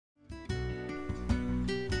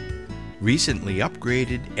Recently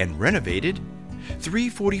upgraded and renovated,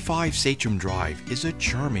 345 Sachem Drive is a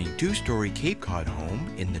charming two-story Cape Cod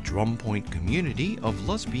home in the Drum Point community of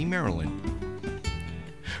Lusby, Maryland.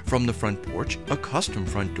 From the front porch, a custom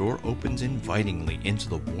front door opens invitingly into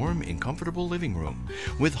the warm and comfortable living room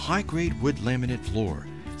with high-grade wood laminate floor,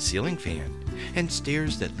 ceiling fan, and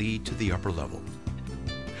stairs that lead to the upper level.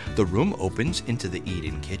 The room opens into the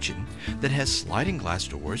eat-in kitchen that has sliding glass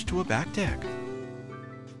doors to a back deck.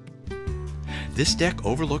 This deck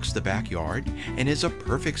overlooks the backyard and is a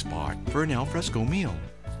perfect spot for an alfresco meal.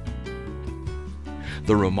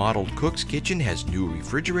 The remodeled cook's kitchen has new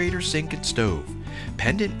refrigerator, sink, and stove,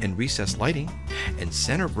 pendant and recessed lighting, and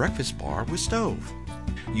center breakfast bar with stove.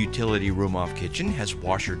 Utility room off kitchen has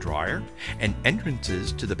washer dryer and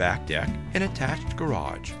entrances to the back deck and attached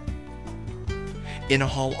garage. In a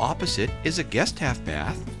hall opposite is a guest half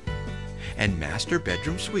bath and master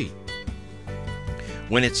bedroom suite.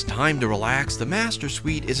 When it's time to relax, the master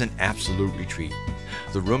suite is an absolute retreat.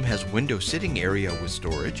 The room has window sitting area with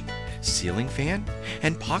storage, ceiling fan,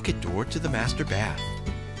 and pocket door to the master bath.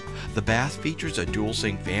 The bath features a dual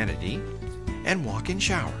sink vanity and walk-in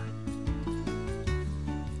shower.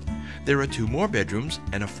 There are 2 more bedrooms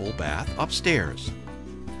and a full bath upstairs.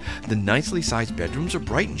 The nicely sized bedrooms are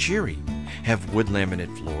bright and cheery, have wood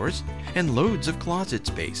laminate floors, and loads of closet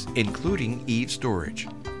space, including eave storage.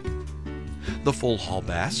 The full hall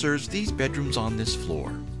bath serves these bedrooms on this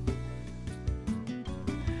floor.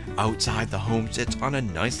 Outside, the home sits on a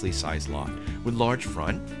nicely sized lot with large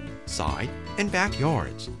front, side, and back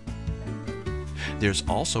yards. There's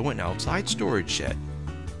also an outside storage shed.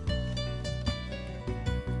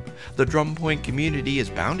 The Drum Point community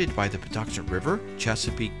is bounded by the Patuxent River,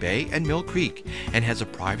 Chesapeake Bay, and Mill Creek, and has a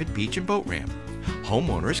private beach and boat ramp.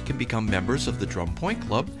 Homeowners can become members of the Drum Point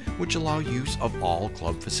Club, which allow use of all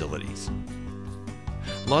club facilities.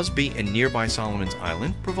 Lusby and nearby Solomon's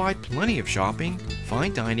Island provide plenty of shopping,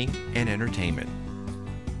 fine dining, and entertainment.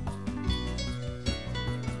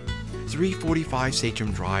 345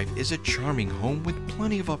 Sachem Drive is a charming home with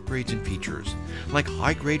plenty of upgrades and features, like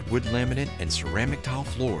high-grade wood laminate and ceramic tile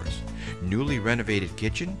floors, newly renovated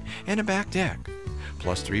kitchen, and a back deck,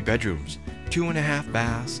 plus 3 bedrooms, 2.5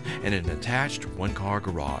 baths, and an attached 1-car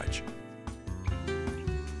garage.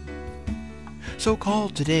 So call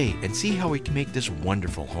today and see how we can make this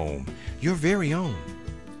wonderful home your very own.